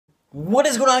What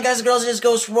is going on, guys and girls? It is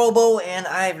GhostRobo, and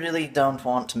I really don't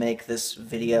want to make this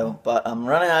video, but I'm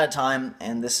running out of time,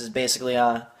 and this is basically,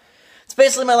 it's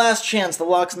basically my last chance. The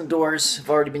locks and the doors have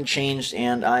already been changed,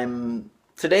 and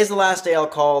today's the last day I'll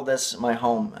call this my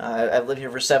home. I've lived here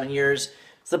for 7 years.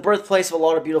 It's the birthplace of a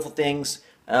lot of beautiful things,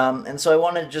 and so I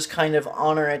wanted to just kind of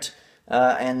honor it,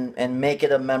 and make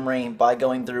it a memory by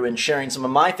going through and sharing some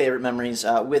of my favorite memories,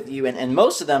 with you, and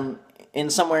most of them, in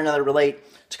some way or another, relate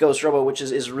to GhostRobo, which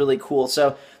is really cool.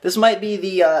 So this might be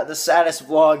the saddest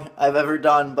vlog I've ever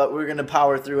done, but we're gonna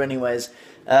power through anyways.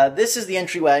 This is the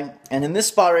entryway, and in this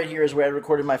spot right here is where I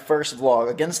recorded my first vlog.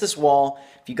 Against this wall,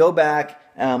 if you go back,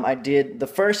 I did the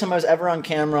first time I was ever on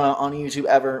camera on YouTube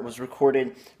ever was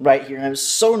recorded right here, and I was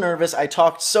so nervous. I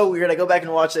talked so weird. I go back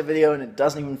and watch that video, and it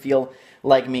doesn't even feel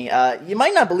like me. You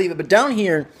might not believe it, but down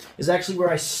here is actually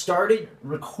where I started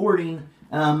recording.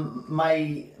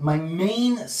 My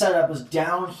main setup was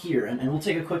down here, and we'll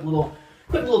take a quick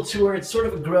little tour. It's sort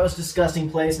of a gross, disgusting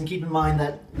place, and keep in mind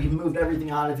that we've moved everything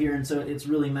out of here, and so it's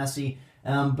really messy.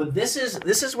 But this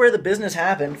is where the business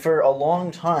happened for a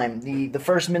long time. The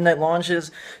first midnight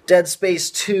launches, Dead Space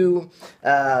 2,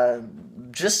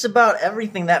 just about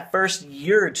everything that first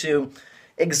year or two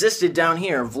existed down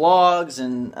here. Vlogs,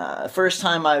 and first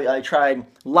time I tried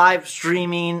live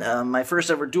streaming, my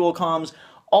first ever dual comms,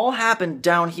 all happened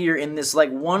down here in this like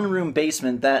one-room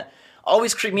basement that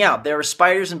always creeped me out. There were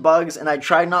spiders and bugs, and I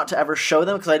tried not to ever show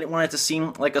them because I didn't want it to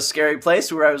seem like a scary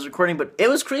place where I was recording, but it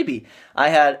was creepy. I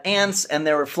had ants, and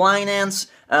there were flying ants,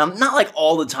 not like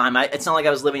all the time. It's not like I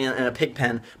was living in a pig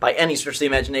pen by any stretch of the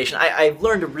imagination. I've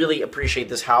learned to really appreciate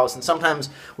this house, and sometimes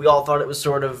we all thought it was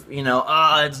sort of, you know,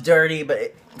 it's dirty,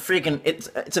 but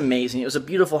it's amazing. It was a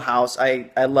beautiful house.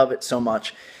 I love it so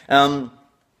much.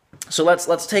 So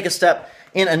let's take a step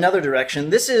in another direction.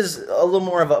 This is a little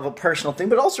more of a personal thing,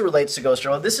 but also relates to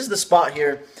GhostRobo. This is the spot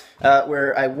here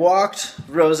where I walked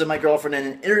Rosa, my girlfriend, in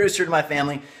and introduced her to my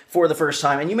family for the first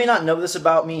time. And you may not know this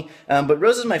about me, but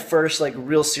Rosa's my first like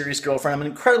real serious girlfriend. I'm an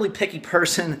incredibly picky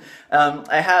person.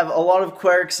 I have a lot of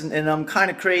quirks, and I'm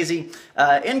kind of crazy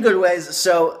in good ways.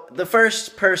 So the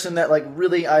first person that like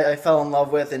really I fell in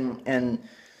love with and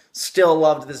still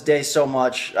love to this day so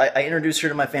much, I introduced her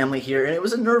to my family here, and it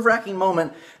was a nerve-wracking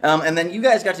moment. And then you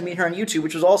guys got to meet her on YouTube,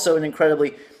 which was also an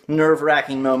incredibly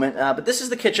nerve-wracking moment. But this is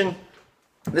the kitchen.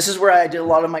 This is where I did a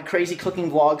lot of my crazy cooking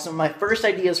vlogs. Some of my first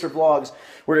ideas for vlogs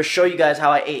were to show you guys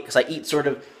how I ate, because I eat sort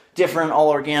of different, all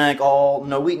organic, all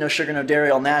no wheat, no sugar, no dairy,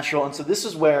 all natural. And so this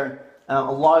is where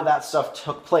a lot of that stuff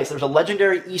took place. There's a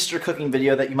legendary Easter cooking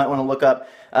video that you might want to look up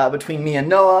between me and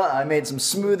Noah. I made some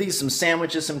smoothies, some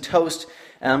sandwiches, some toast.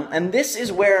 And this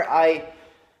is where I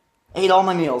ate all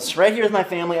my meals. Right here with my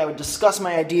family, I would discuss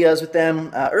my ideas with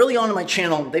them. Early on in my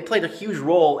channel, they played a huge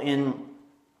role in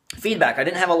feedback. I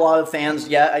didn't have a lot of fans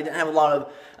yet. I didn't have a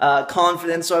lot of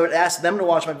confidence, so I would ask them to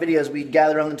watch my videos. We'd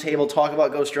gather around the table, talk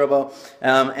about GhostRobo.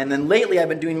 And then lately, I've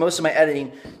been doing most of my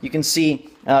editing. You can see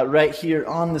right here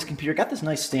on this computer, got this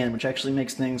nice stand, which actually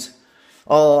makes things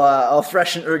all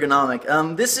fresh and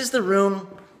ergonomic. This is the room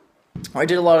where I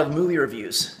did a lot of movie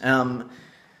reviews.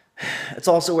 It's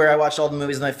also where I watched all the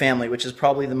movies with my family, which is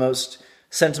probably the most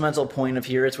sentimental point of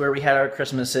here. It's where we had our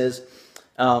Christmases.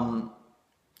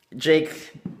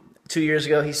 Jake, 2 years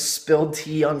ago, he spilled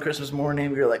tea on Christmas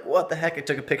morning. We were like, what the heck? I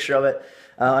took a picture of it.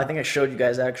 I think I showed you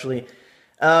guys, actually.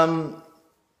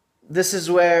 This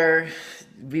is where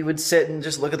we would sit and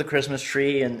just look at the Christmas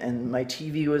tree, and my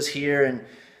TV was here, and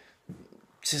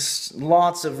just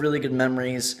lots of really good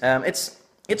memories.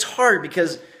 It's hard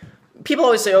because people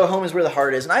always say, oh, home is where the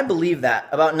heart is, and I believe that,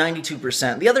 about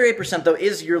 92%. The other 8%, though,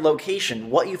 is your location,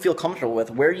 what you feel comfortable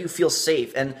with, where you feel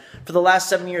safe. And for the last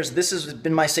 7 years, this has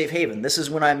been my safe haven. This is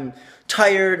when I'm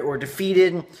tired or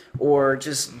defeated or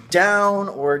just down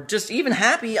or just even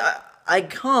happy. I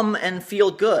come and feel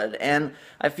good, and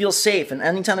I feel safe, and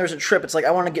anytime there's a trip, it's like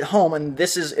I want to get home, and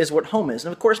this is what home is.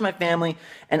 And of course, my family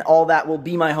and all that will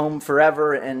be my home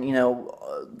forever, and you know,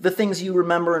 the things you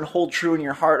remember and hold true in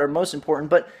your heart are most important,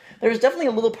 but there's definitely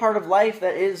a little part of life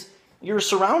that is your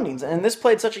surroundings, and this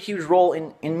played such a huge role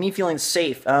in me feeling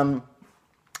safe.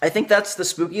 I think that's the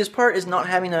spookiest part, is not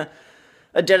having a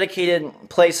dedicated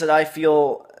place that I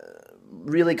feel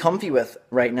really comfy with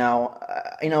right now.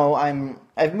 You know,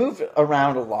 I've moved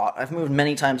around a lot. I've moved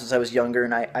many times since I was younger,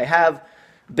 and I have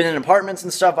been in apartments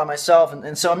and stuff by myself,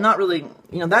 and so I'm not really,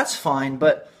 you know, that's fine,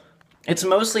 but it's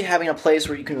mostly having a place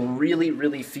where you can really,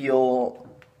 really feel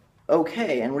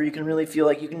okay, and where you can really feel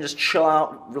like you can just chill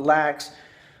out, relax,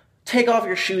 take off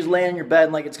your shoes, lay in your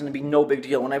bed like it's going to be no big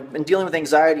deal. When I've been dealing with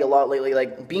anxiety a lot lately,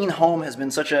 like being home has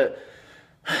been such a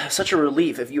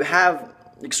relief. If you have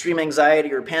extreme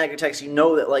anxiety or panic attacks, you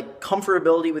know that like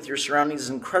comfortability with your surroundings is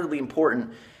incredibly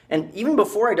important. And even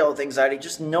before I dealt with anxiety,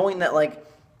 just knowing that like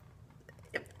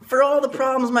for all the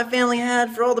problems my family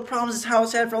had, for all the problems this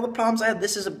house had, for all the problems I had,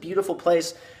 this is a beautiful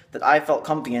place that I felt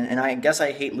comfy in, and I guess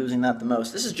I hate losing that the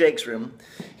most. This is Jake's room.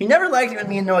 He never liked it when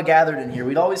me and Noah gathered in here.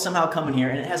 We'd always somehow come in here,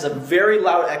 and it has a very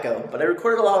loud echo, but I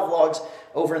recorded a lot of vlogs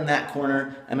over in that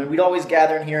corner. I mean, we'd always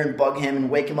gather in here and bug him and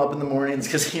wake him up in the mornings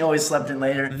because he always slept in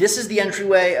later. This is the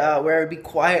entryway where I would be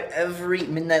quiet every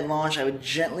midnight launch. I would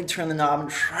gently turn the knob and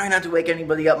try not to wake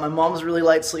anybody up. My mom's a really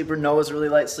light sleeper, Noah's a really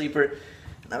light sleeper,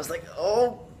 and I was like,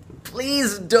 oh,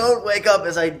 please don't wake up,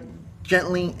 as I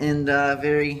gently and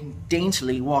very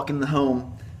daintily walk in the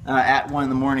home at 1 in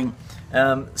the morning.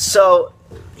 So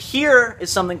here is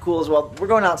something cool as well. We're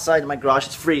going outside to my garage.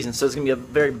 It's freezing, so it's going to be a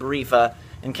very brief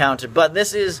encounter. But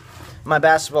this is my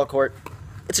basketball court.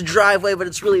 It's a driveway, but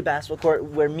it's really a basketball court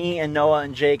where me and Noah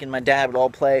and Jake and my dad would all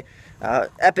play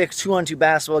epic 2-on-2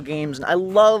 basketball games. And I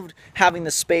loved having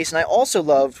this space, and I also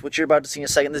loved, what you're about to see in a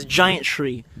second, this giant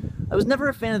tree. I was never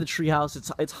a fan of the treehouse.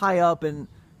 It's high up and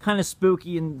kind of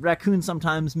spooky, and raccoons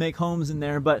sometimes make homes in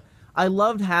there, but I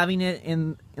loved having it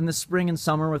in the spring and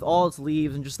summer with all its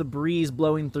leaves, and just the breeze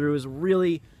blowing through is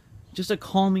really just a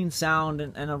calming sound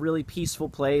and a really peaceful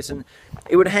place. And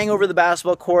it would hang over the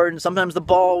basketball court, and sometimes the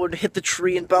ball would hit the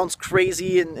tree and bounce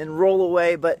crazy and roll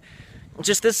away, but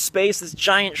just this space, this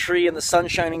giant tree and the sun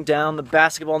shining down, the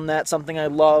basketball net, something I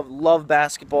love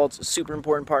basketball. It's a super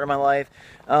important part of my life.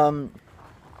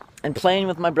 And playing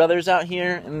with my brothers out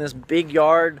here in this big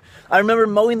yard. I remember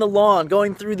mowing the lawn,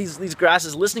 going through these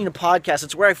grasses, listening to podcasts.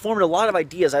 It's where I formed a lot of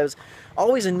ideas. I was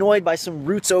always annoyed by some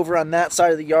roots over on that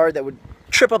side of the yard that would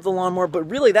trip up the lawnmower, but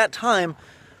really that time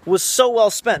was so well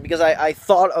spent because I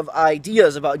thought of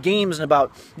ideas about games and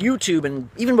about YouTube, and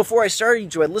even before I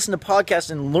started YouTube, I'd listen to podcasts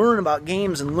and learn about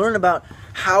games and learn about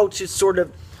how to sort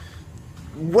of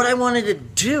what I wanted to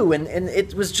do, and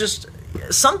it was just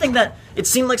something that it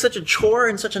seemed like such a chore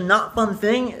and such a not fun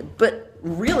thing, but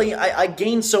really I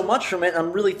gained so much from it, and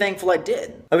I'm really thankful I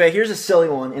did. Okay, here's a silly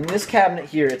one. In this cabinet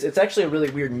here, it's actually a really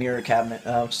weird mirror cabinet,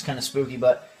 which is kind of spooky,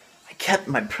 but I kept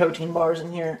my protein bars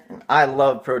in here, and I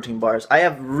love protein bars. I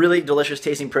have really delicious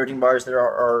tasting protein bars that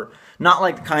are not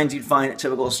like the kinds you'd find at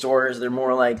typical stores. They're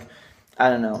more like, I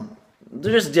don't know,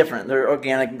 they're just different. They're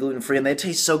organic and gluten-free, and they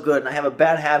taste so good, and I have a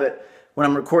bad habit when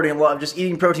I'm recording a lot of just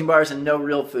eating protein bars and no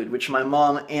real food, which my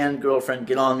mom and girlfriend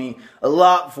get on me a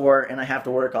lot for, and I have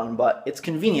to work on, but it's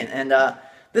convenient. And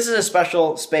this is a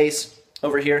special space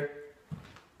over here,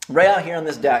 right out here on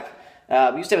this deck.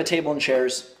 We used to have a table and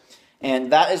chairs,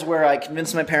 and that is where I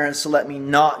convinced my parents to let me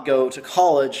not go to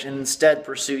college and instead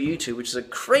pursue YouTube, which is a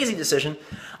crazy decision.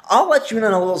 I'll let you in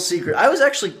on a little secret. I was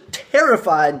actually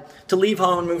terrified to leave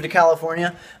home and move to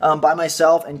California by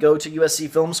myself and go to USC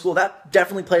Film School. That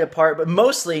definitely played a part, but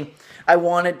mostly I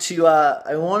wanted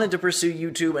to pursue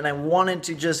YouTube, and I wanted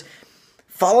to just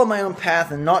follow my own path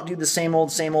and not do the same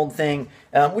old thing,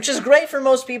 which is great for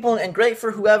most people and great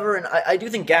for whoever, and I do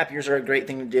think gap years are a great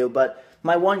thing to do, but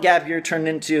my one gap year turned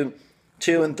into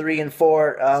 2 and 3 and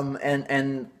 4,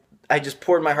 and I just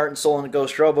poured my heart and soul into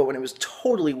GhostRobo when it was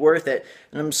totally worth it,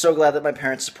 and I'm so glad that my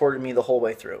parents supported me the whole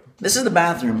way through. This is the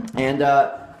bathroom, and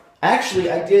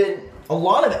actually I did a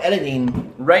lot of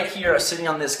editing right here sitting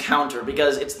on this counter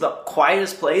because it's the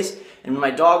quietest place, and when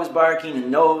my dog was barking and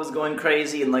Noah was going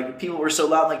crazy and like people were so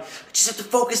loud, like, I just have to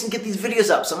focus and get these videos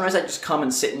up. Sometimes I just come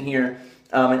and sit in here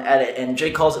and edit, and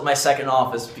Jay calls it my second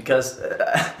office because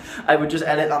I would just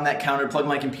edit on that counter, plug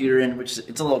my computer in, which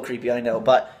it's a little creepy, I know,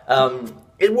 but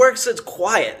it works, it's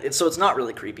quiet, so it's not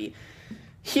really creepy.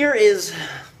 Here is,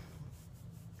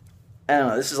 I don't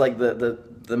know, this is like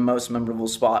the most memorable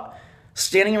spot.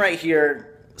 Standing right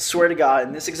here, swear to God,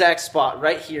 in this exact spot,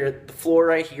 right here, the floor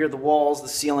right here, the walls, the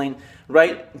ceiling,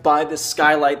 right by this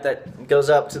skylight that goes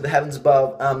up to the heavens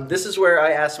above, this is where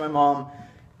I asked my mom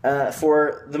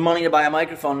for the money to buy a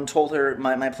microphone and told her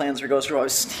my plans for GhostRobo. I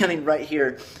was standing right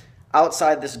here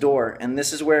outside this door, and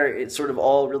this is where it sort of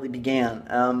all really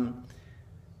began.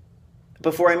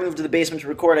 Before I moved to the basement to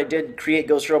record, I did create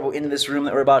GhostRobo in this room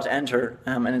that we're about to enter,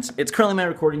 and it's currently my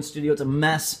recording studio. It's a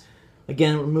mess.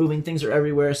 Again, we're moving, things are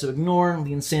everywhere, so ignore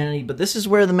the insanity, but this is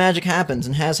where the magic happens,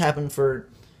 and has happened for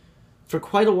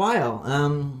quite a while.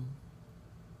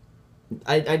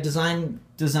 I designed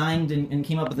and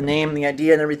came up with the name and the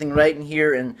idea and everything right in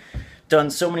here, and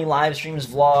done so many live streams,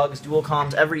 vlogs, dual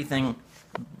comms, everything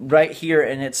right here,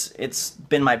 and it's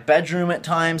been my bedroom at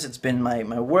times, it's been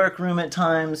my work room at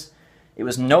times. It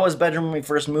was Noah's bedroom when we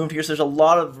first moved here, so there's a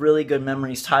lot of really good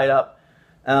memories tied up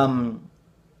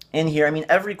in here. I mean,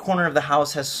 every corner of the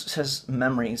house has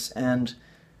memories, and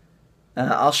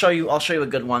I'll show you a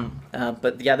good one.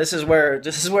 But yeah, this is where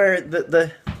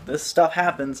the stuff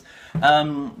happens.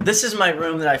 This is my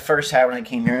room that I first had when I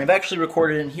came here. I've actually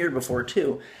recorded in here before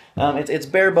too. It's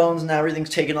bare bones now. Everything's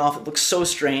taken off. It looks so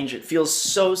strange. It feels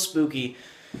so spooky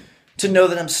to know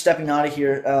that I'm stepping out of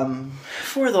here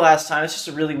for the last time. It's just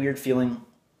a really weird feeling.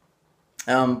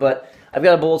 But I've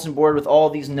got a bulletin board with all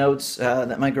these notes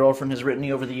that my girlfriend has written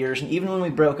me over the years, and even when we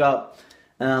broke up,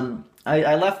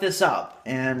 I left this up,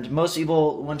 and most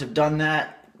people wouldn't have done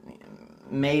that,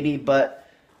 maybe, but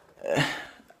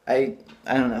I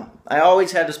don't know. I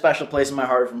always had a special place in my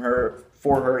heart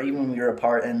for her, even when we were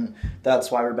apart, and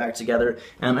that's why we're back together.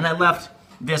 And I left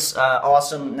this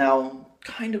awesome, now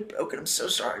kind of broken, I'm so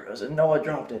sorry, Rosa, Noah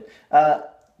dropped it,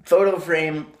 photo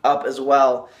frame up as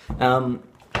well.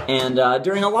 And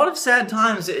during a lot of sad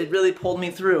times, it really pulled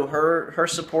me through. Her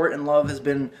support and love has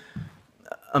been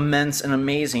immense and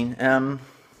amazing.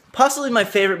 Possibly my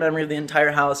favorite memory of the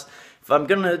entire house, if I'm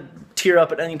gonna tear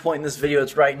up at any point in this video,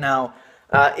 it's right now,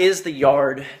 is the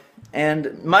yard.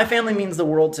 And my family means the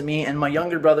world to me, and my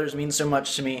younger brothers mean so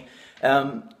much to me.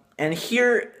 And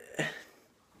here,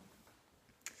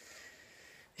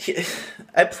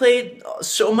 I played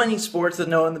so many sports with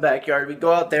Noah in the backyard. We'd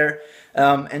go out there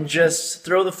and just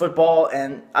throw the football,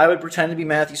 and I would pretend to be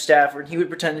Matthew Stafford, he would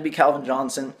pretend to be Calvin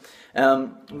Johnson.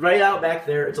 Right out back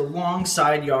there, it's a long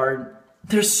side yard.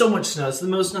 There's so much snow. It's the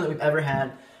most snow that we've ever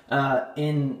had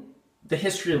in the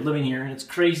history of living here, and it's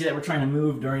crazy that we're trying to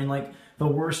move during like the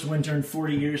worst winter in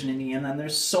 40 years in Indiana, and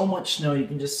there's so much snow you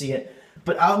can just see it.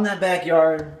 But out in that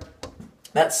backyard,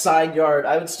 that side yard,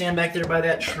 I would stand back there by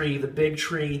that tree, the big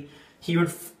tree. He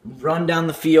would run down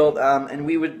the field, and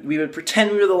we would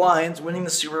pretend we were the Lions winning the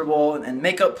Super Bowl, and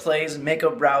make up plays and make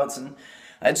up routes, and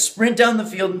I'd sprint down the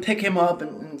field and pick him up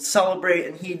and celebrate,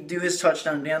 and he'd do his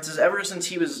touchdown dances ever since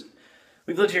he was,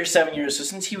 we've lived here 7 years, so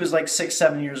since he was like 6,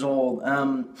 7 years old,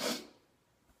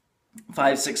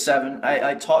 5, 6, 7,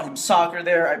 I taught him soccer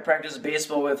there, I practiced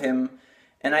baseball with him,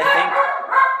 and I think,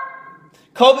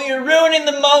 Colby, you're ruining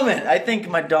the moment! I think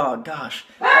my dog, gosh.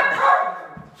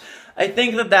 I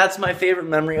think that that's my favorite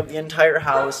memory of the entire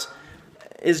house,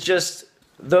 is just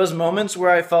those moments where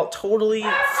I felt totally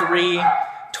free,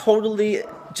 totally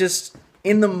just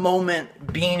in the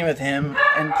moment being with him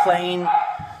and playing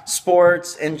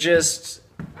sports and just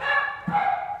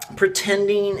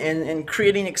pretending and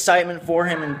creating excitement for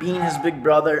him and being his big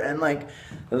brother, and like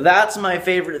that's my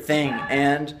favorite thing.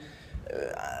 And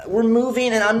we're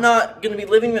moving, and I'm not going to be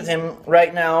living with him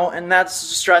right now, and that's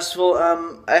stressful.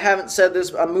 I haven't said this,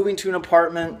 but I'm moving to an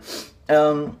apartment.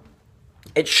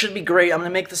 It should be great. I'm going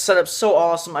to make the setup so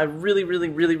awesome. I really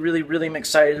am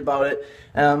excited about it.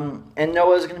 And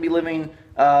Noah's going to be living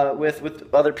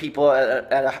with other people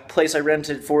at a place I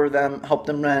rented for them, help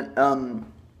them rent.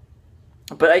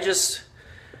 But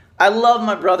I love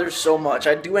my brother so much.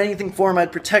 I'd do anything for him.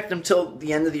 I'd protect him till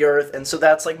the end of the earth, and so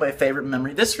that's like my favorite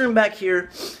memory. This room back here,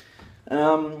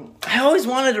 I always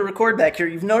wanted to record back here.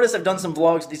 You've noticed I've done some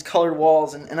vlogs with these colored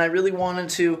walls, and I really wanted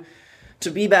to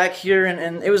be back here,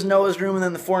 and it was Noah's room, and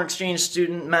then the foreign exchange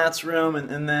student, Matt's room,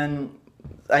 and then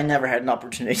I never had an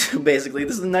opportunity to, basically.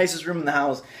 This is the nicest room in the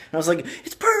house. And I was like,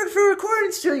 it's perfect for a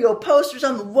recording studio. Posters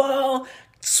on the wall,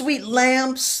 sweet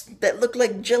lamps that look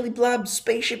like jelly blob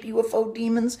spaceship UFO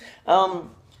demons. And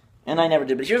I never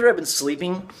did. But here's where I've been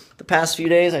sleeping the past few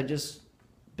days. I've just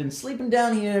been sleeping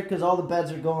down here because all the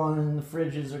beds are gone and the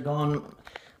fridges are gone.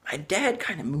 My dad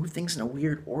kind of moved things in a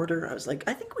weird order. I was like,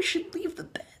 I think we should leave the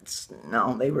beds.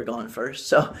 No, they were gone first.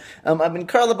 So I've been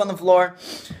curled up on the floor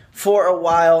for a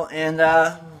while, and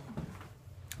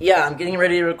yeah, I'm getting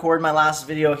ready to record my last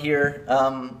video here,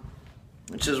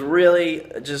 which is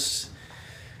really just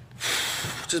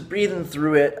breathing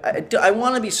through it. I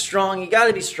want to be strong. You got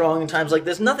to be strong in times like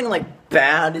this. Nothing like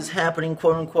bad is happening,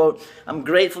 quote unquote. I'm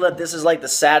grateful that this is like the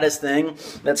saddest thing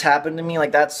that's happened to me.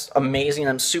 Like, that's amazing.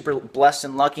 I'm super blessed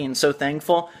and lucky and so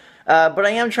thankful. But I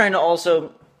am trying to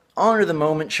also honor the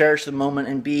moment, cherish the moment,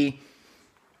 and be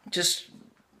just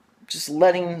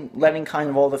letting kind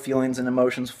of all the feelings and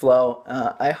emotions flow.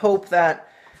 I hope that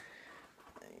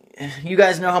you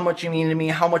guys know how much you mean to me,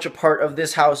 how much a part of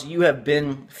this house you have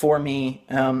been for me,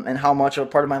 and how much a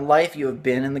part of my life you have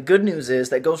been. And the good news is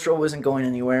that GhostRobo isn't going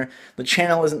anywhere. The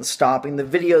channel isn't stopping. The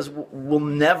videos will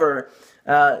never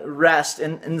rest.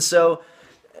 And so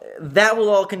that will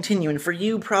all continue. And for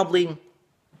you, probably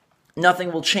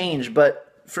nothing will change. But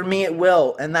for me, it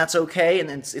will. And that's okay. And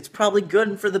it's probably good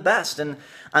and for the best. And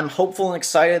I'm hopeful and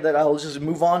excited that I'll just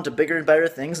move on to bigger and better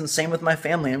things. And same with my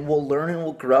family. And we'll learn and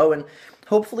we'll grow. And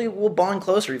hopefully we'll bond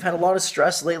closer. We've had a lot of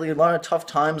stress lately, a lot of tough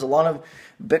times, a lot of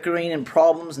bickering and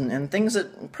problems and things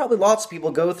that probably lots of people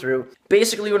go through.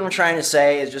 Basically what I'm trying to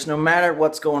say is just no matter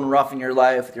what's going rough in your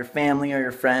life with your family or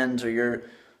your friends or your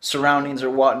surroundings or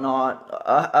whatnot,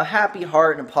 a happy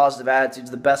heart and a positive attitude is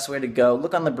the best way to go.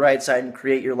 Look on the bright side and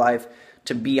create your life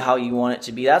to be how you want it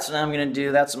to be. That's what I'm going to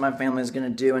do. That's what my family is going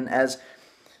to do. And as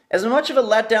much of a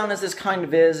letdown as this kind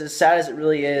of is, as sad as it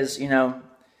really is, you know,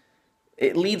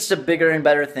 it leads to bigger and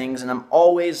better things, and I'm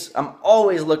always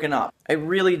looking up. I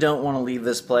really don't want to leave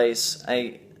this place.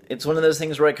 It's one of those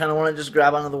things where I kind of want to just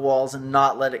grab onto the walls and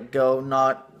not let it go,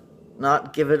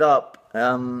 not give it up.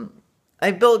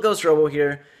 I built GhostRobo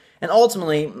here, and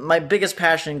ultimately, my biggest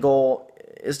passion and goal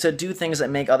is to do things that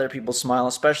make other people smile,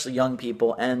 especially young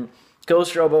people, and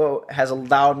GhostRobo has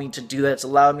allowed me to do that. It's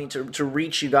allowed me to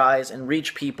reach you guys and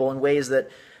reach people in ways that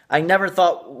I never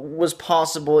thought was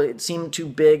possible. It seemed too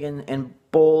big and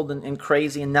bold and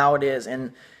crazy, and now it is.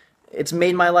 And it's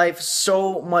made my life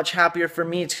so much happier for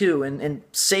me too, and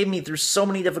saved me through so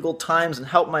many difficult times, and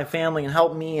helped my family and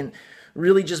helped me, and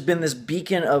really just been this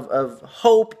beacon of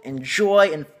hope and joy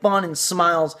and fun and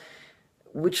smiles,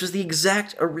 which was the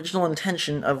exact original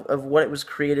intention of what it was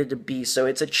created to be. So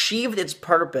it's achieved its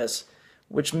purpose,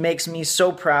 which makes me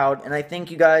so proud, and I thank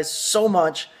you guys so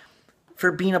much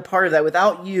for being a part of that.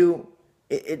 Without you,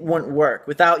 it wouldn't work.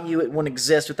 Without you, it wouldn't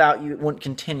exist. Without you, it wouldn't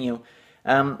continue.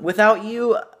 Without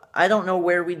you, I don't know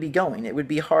where we'd be going. It would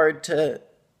be hard to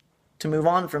move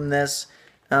on from this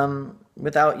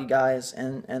without you guys,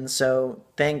 and so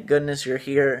thank goodness you're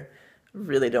here. I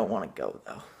really don't want to go,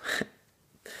 though.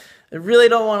 I really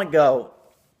don't want to go.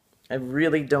 I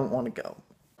really don't want to go.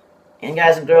 And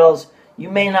guys and girls, you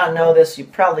may not know this, you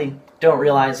probably don't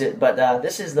realize it, but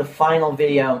this is the final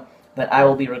video that I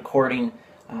will be recording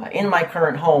in my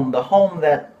current home, the home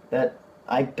that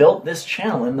I built this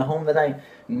channel in, the home that I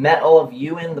met all of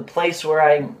you in, the place where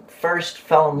I first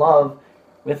fell in love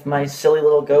with my silly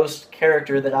little ghost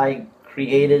character that I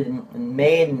created and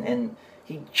made, and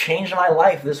he changed my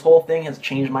life. This whole thing has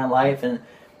changed my life, and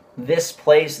this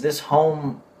place, this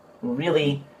home,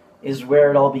 really is where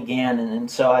it all began, and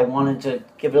so I wanted to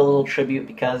give it a little tribute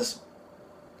because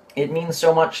it means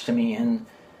so much to me, and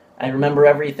I remember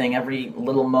everything, every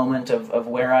little moment of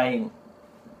where I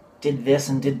did this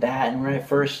and did that, and where I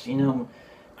first, you know,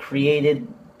 created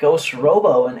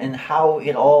GhostRobo, and how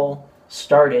it all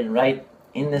started right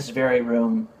in this very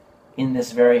room, in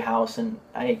this very house. And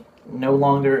I no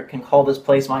longer can call this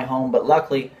place my home, but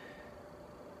luckily,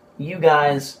 you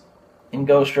guys in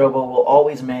GhostRobo will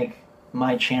always make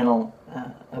my channel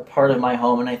a part of my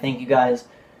home, and I thank you guys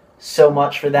so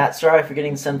much for that. Sorry for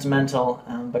getting sentimental,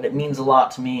 but it means a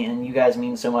lot to me, and you guys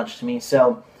mean so much to me.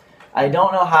 So I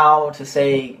don't know how to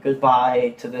say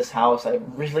goodbye to this house. I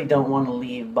really don't want to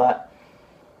leave, but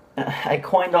I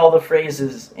coined all the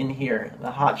phrases in here.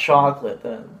 The hot chocolate,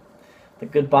 the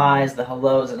goodbyes, the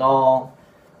hellos, and all.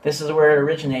 This is where it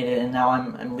originated, and now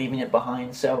I'm leaving it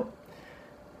behind. So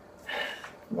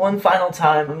one final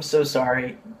time, I'm so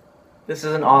sorry. This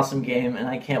is an awesome game, and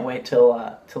I can't wait till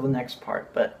the next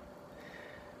part. But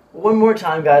one more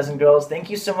time, guys and girls, thank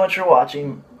you so much for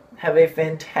watching. Have a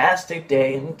fantastic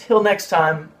day, and until next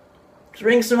time,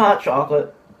 drink some hot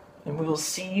chocolate, and we will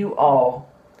see you all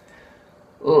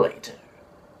later.